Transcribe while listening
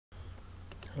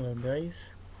Hello guys,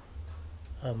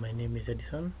 my name is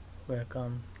Edison.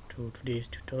 Welcome to today's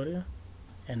tutorial,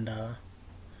 and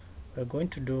we're going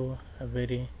to do a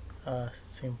very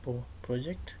simple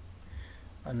project.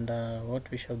 And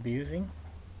what we shall be using,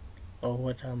 or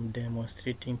what I'm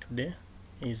demonstrating today,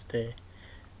 is the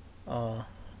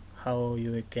how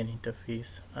you can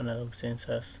interface analog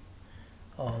sensors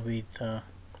with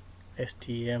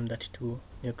STM32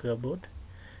 NUCLEO board.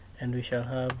 And we shall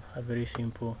have a very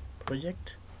simple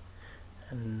project,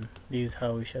 and this is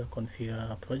how we shall configure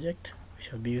our project. We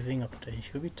shall be using a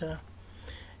potentiometer,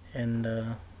 and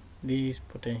this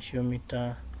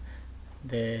potentiometer,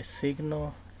 the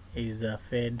signal is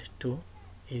fed to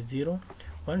A0.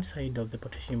 One side of the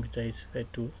potentiometer is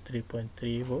fed to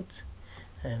 3.3 volts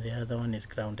and the other one is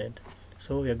grounded.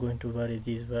 So we are going to vary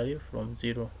this value from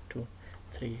 0 to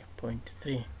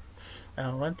 3.3.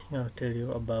 One thing I'll tell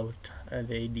you about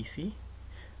the ADC,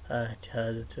 it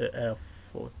has it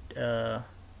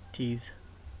is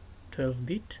 12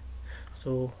 bit.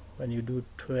 So when you do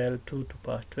 2 to the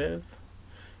power 12,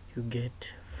 you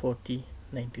get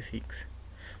 4096.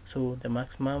 So the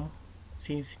maximum,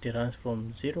 since it runs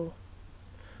from 0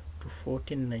 to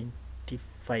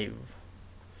 1495,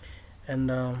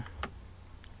 and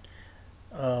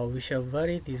we shall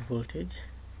vary this voltage,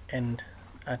 and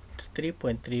at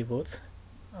 3.3 volts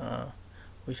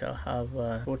we shall have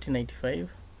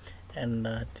 1495, and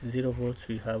at 0 volts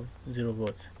we have 0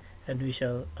 volts, and we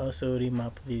shall also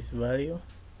remap this value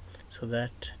so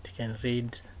that it can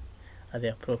read at the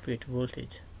appropriate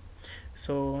voltage.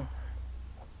 So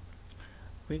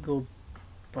we go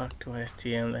back to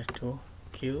STM32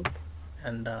 cube,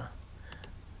 and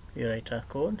we write our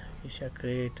code. We shall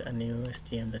create a new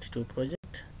STM32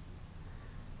 project,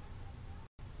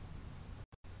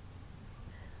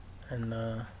 and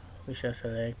we shall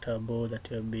select a board that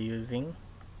we'll be using.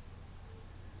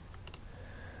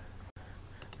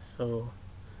 So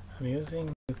I'm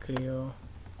using NUCLEO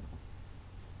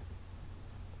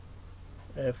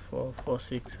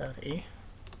F446RE.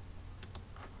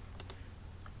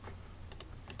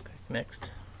 Click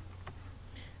next,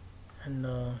 and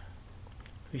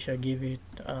we shall give it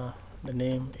the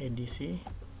name ADC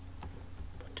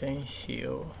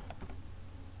potential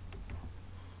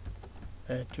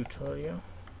tutorial,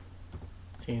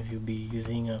 since you'll be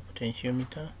using a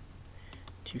potentiometer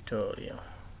tutorial,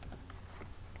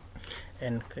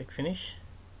 and click finish.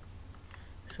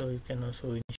 So you can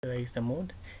also initialize the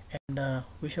mode, and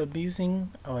we shall be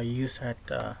using our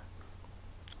UART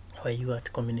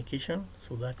communication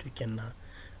so that we can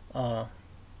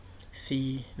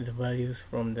see the values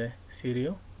from the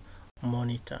serial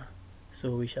monitor.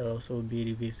 So we shall also be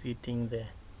revisiting the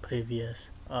previous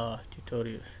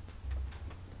tutorials.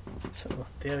 So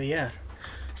there we are.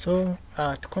 So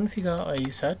to configure our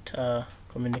UART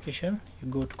communication, you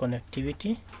go to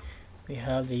connectivity. We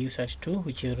have the UART2,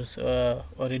 which is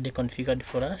already configured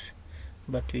for us,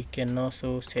 but we can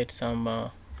also set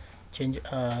some change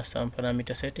some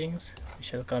parameter settings. We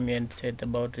shall come here and set the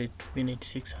baud rate to be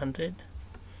 9600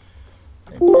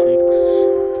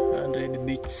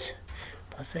 bits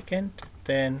per second.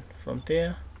 Then from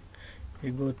there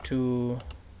we go to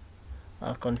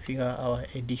configure our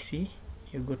ADC.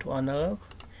 You go to analog,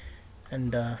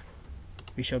 and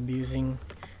we shall be using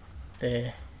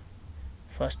the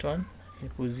first one,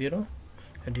 input 0,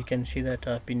 and you can see that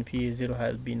pin P0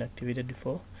 has been activated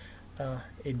for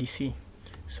ADC.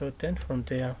 So then from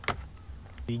there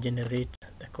we generate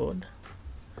the code.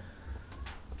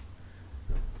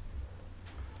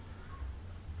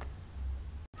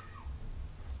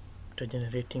 After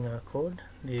generating our code,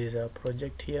 this is our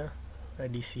project here,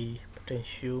 ADC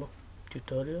potential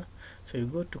tutorial. So you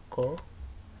go to core,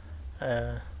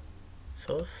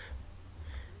 source,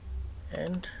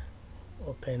 and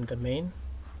open the main,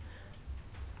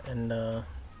 and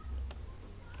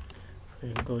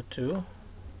we go to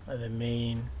the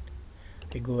main,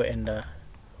 we go and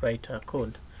write our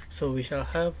code. So we shall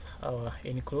have our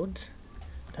includes,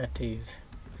 that is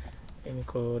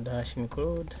include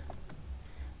 #include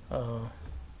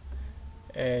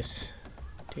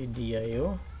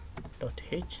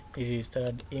stdio.h. this is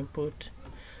third input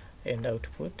and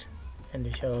output, and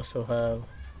we shall also have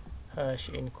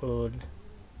 #include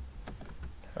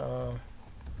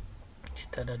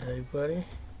standard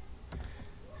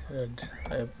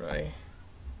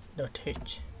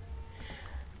library.h.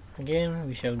 Again,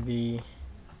 we shall be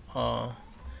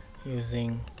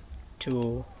using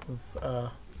two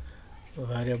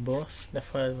variables. The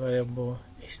first variable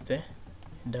is the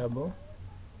double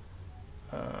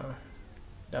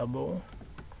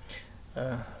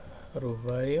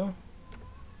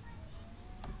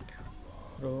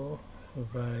row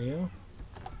value,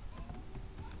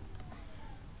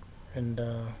 and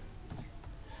the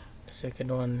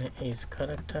second one is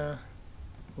character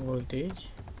voltage,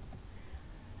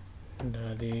 and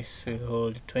this will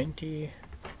hold 20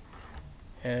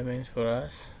 elements for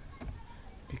us.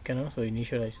 You can also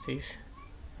initialize this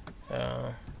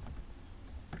to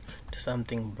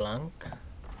something blank,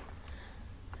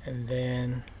 and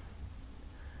then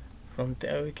from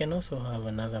there we can also have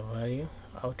another value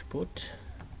output,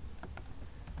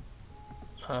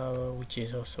 which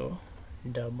is also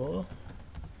double.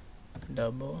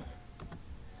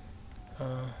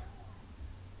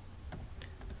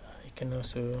 You can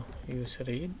also use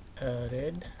red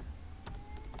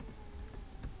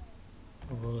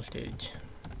voltage.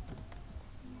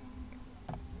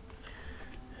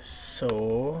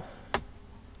 So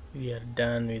we are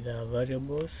done with our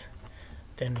variables.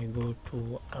 Then we go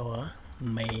to our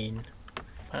main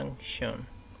function.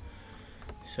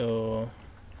 So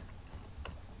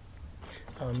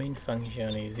our main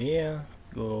function is here.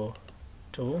 Go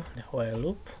to the while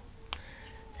loop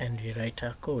and we write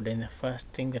our code, and the first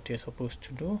thing that you're supposed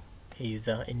to do is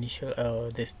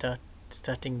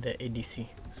starting the ADC.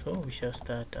 So we shall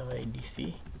start our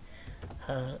ADC,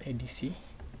 ADC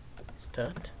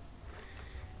start,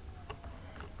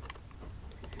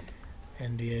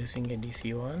 and we are using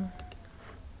ADC1.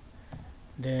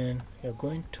 Then we are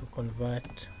going to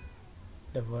convert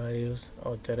the values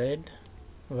or the red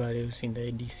values in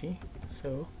the ADC.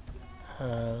 So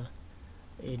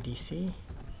ADC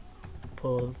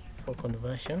poll for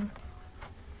conversion,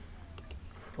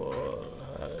 poll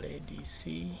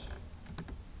ADC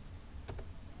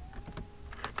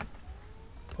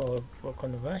poll for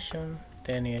conversion.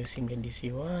 Then you're using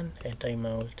ADC1 and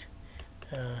timeout.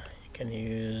 You can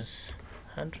use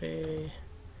 100.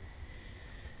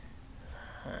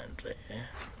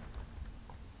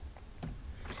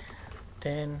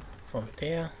 Then from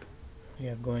there we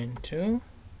are going to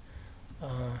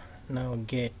now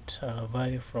get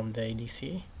value from the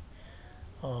ADC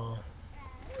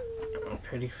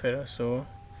peripheral. So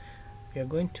we are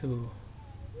going to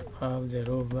have the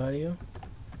raw value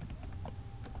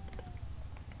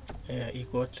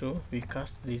equal to, we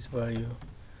cast this value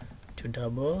to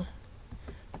double,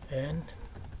 and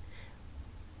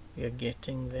we are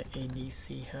getting the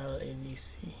ADC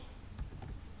ADC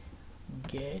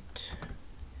get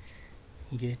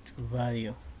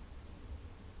value.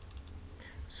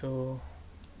 So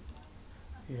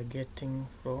we are getting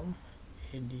from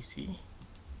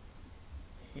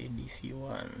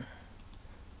ADC1.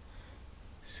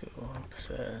 So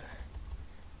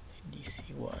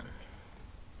ADC1.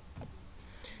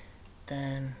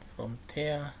 Then from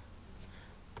there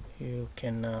you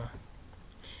can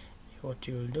what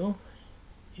you will do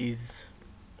is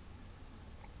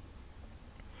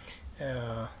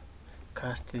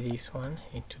cast this one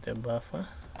into the buffer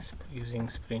using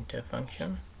printf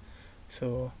function.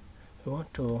 So we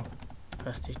want to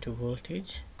cast it to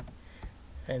voltage,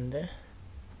 and the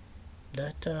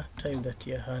data type that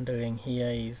you're handling here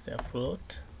is the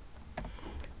float,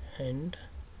 and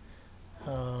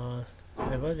the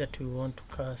value that we want to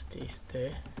cast is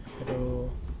the raw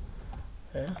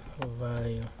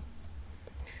value.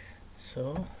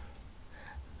 So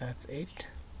that's it.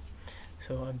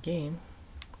 So again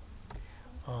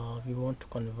we want to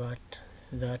convert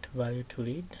that value to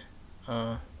read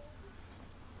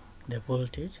the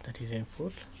voltage that is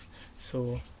input.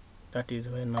 So that is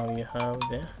when now we have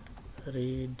the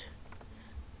read,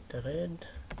 the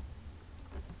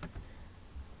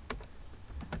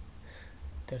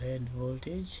red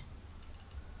voltage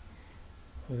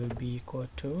will be equal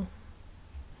to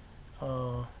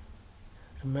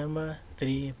remember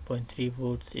 3.3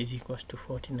 volts is equals to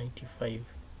 4095.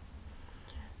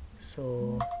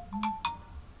 So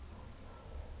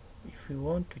if we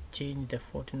want to change the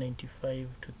 4095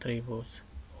 to 3 volts,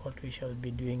 what we shall be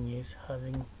doing is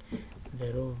having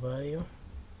the raw value,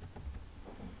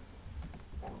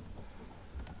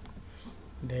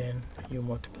 then you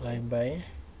multiply by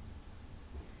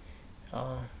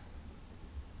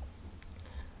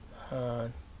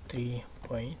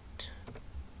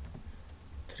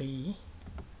 3.3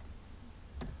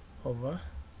 over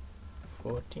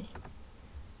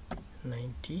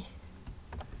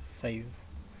 4095.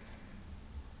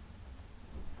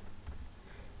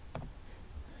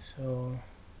 So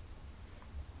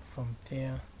from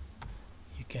there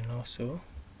you can also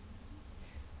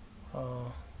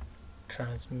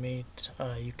transmit,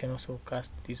 you can also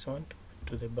cast this one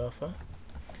to the buffer.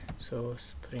 So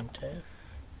printf,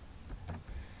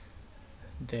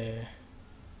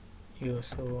 you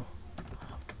also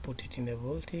have to put it in the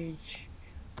voltage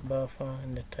buffer,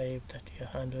 and the type that you're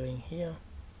handling here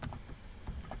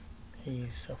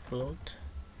is a float,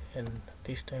 and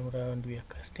this time around we are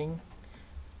casting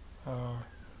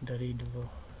the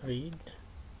read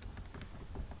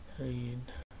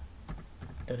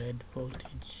the red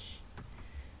voltage,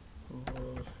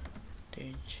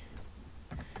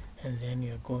 and then we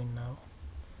are going now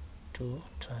to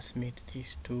transmit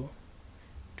these two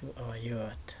to our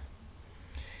UART.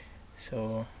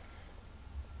 So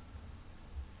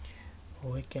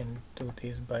we can do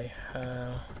this by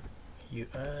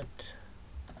UART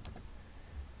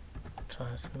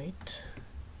transmit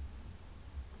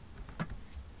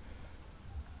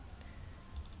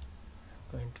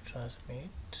going to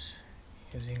transmit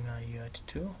using our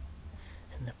UART2,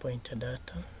 and the pointer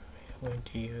data we are going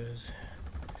to use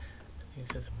this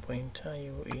is the pointer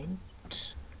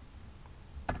uint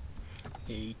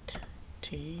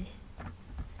 8t,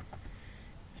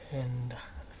 and the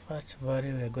first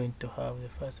value we are going to have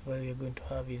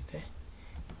is the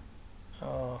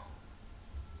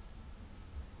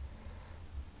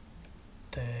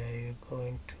they're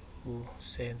going to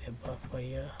say the buffer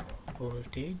here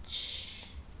voltage,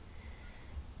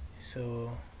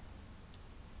 so,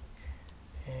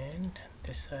 and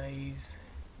the size,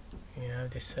 we have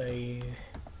the size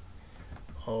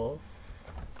of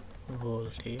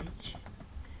voltage,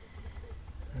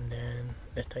 and then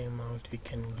the timeout we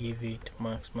can give it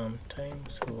maximum time,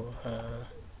 so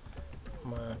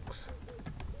max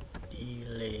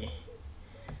delay.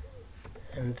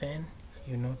 And then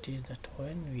you notice that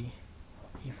when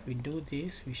if we do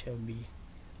this, we shall be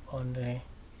only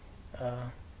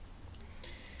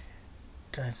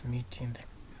transmitting the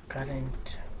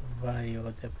current value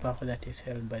or the buffer that is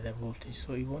held by the voltage.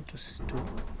 So we want us to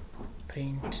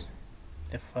print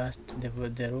the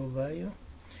raw value.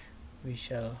 We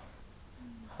shall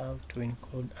have to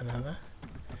include another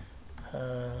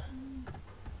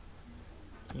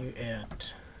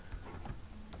UART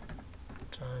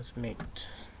transmit.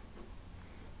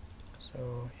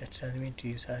 So your transmit to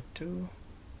use R2,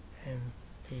 and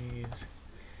is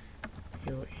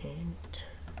uint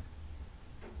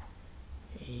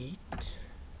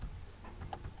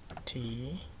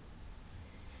 8t,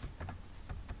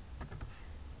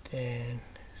 then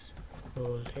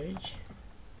voltage,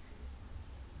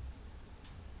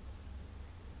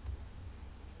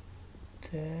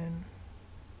 then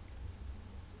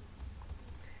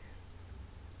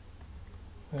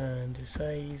and the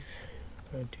size,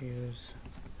 I'm going to use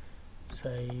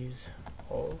size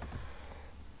of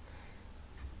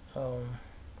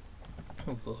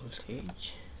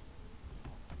voltage,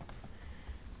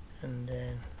 and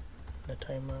then the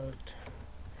timeout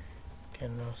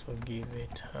can also give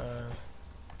it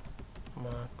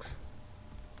max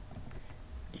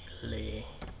delay.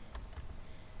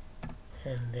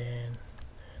 And then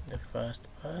the first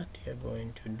part you're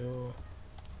going to do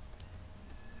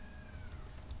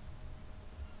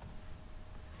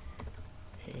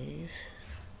is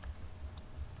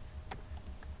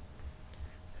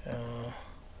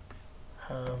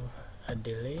have a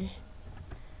delay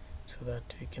so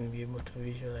that we can be able to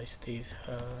visualize this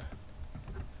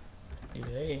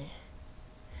delay.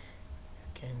 You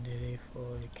can delay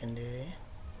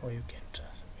or you can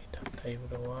transmit after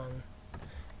every 1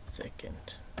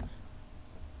 second.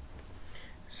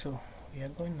 So we are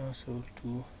going also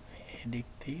to edit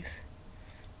this.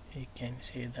 You can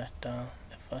say that the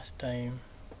first time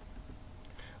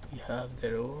we have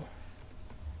the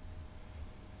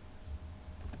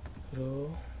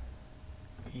row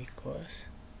equals,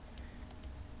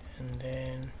 and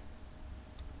then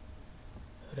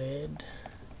red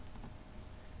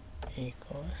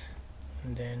equals,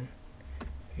 and then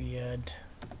we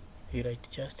write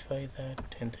justify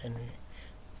that, and then we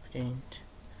print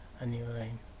a new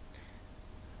line.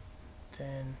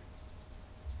 Then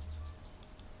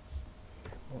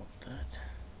remove that.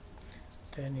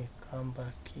 Then you come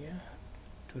back here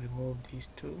to remove these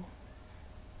two.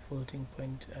 Floating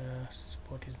point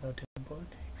support is not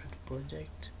enabled. Go to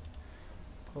project,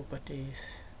 properties.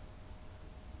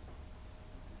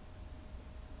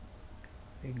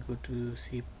 We go to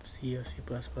C or C++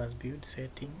 build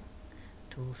setting,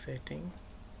 tool setting,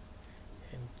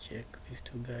 and check these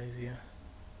two guys here.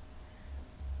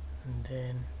 And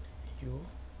then you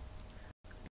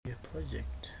do your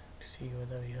project to see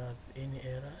whether we have any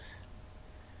errors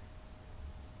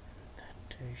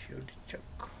that we should check.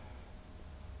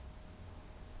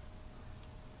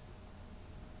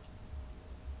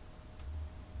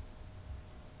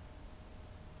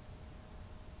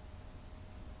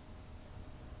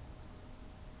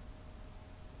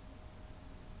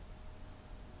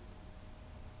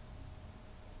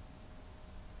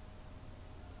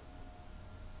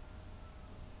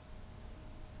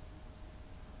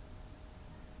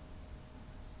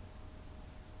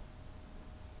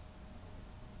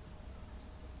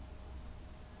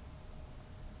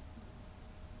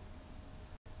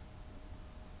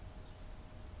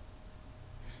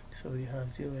 So we have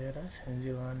 0 errors and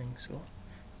 0 warnings. So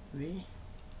we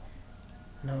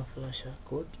now flash our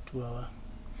code to our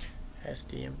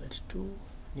STM32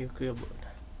 NUCLEO board.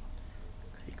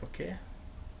 Click OK.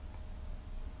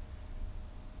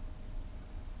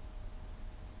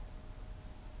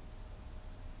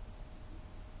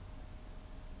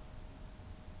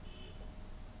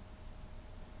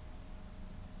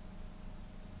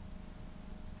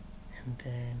 And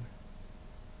then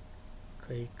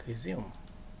click resume.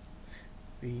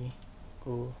 We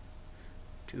go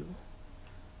to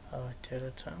our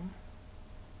term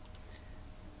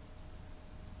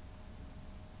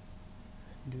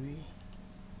and we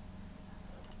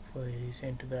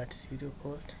listen to that serial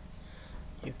port.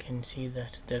 You can see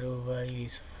that the row value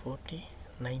is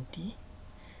 4090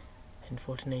 and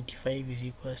 4095 is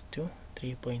equals to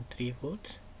 3.3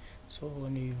 volts. So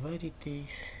when we validate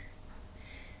this,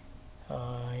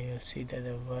 you'll see that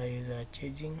the values are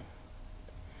changing.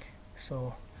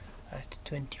 So at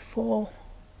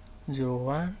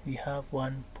 2401 we have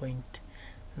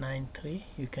 1.93.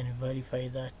 You can verify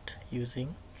that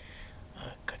using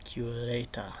a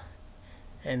calculator.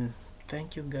 And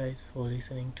thank you guys for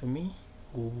listening to me.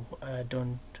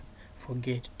 Don't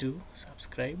forget to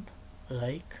subscribe,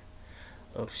 like,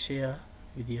 or share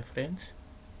with your friends.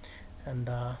 And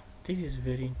this is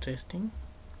very interesting,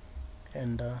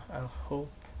 and I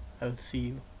hope I'll see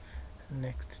you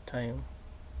next time.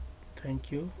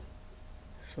 Thank you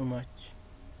so much.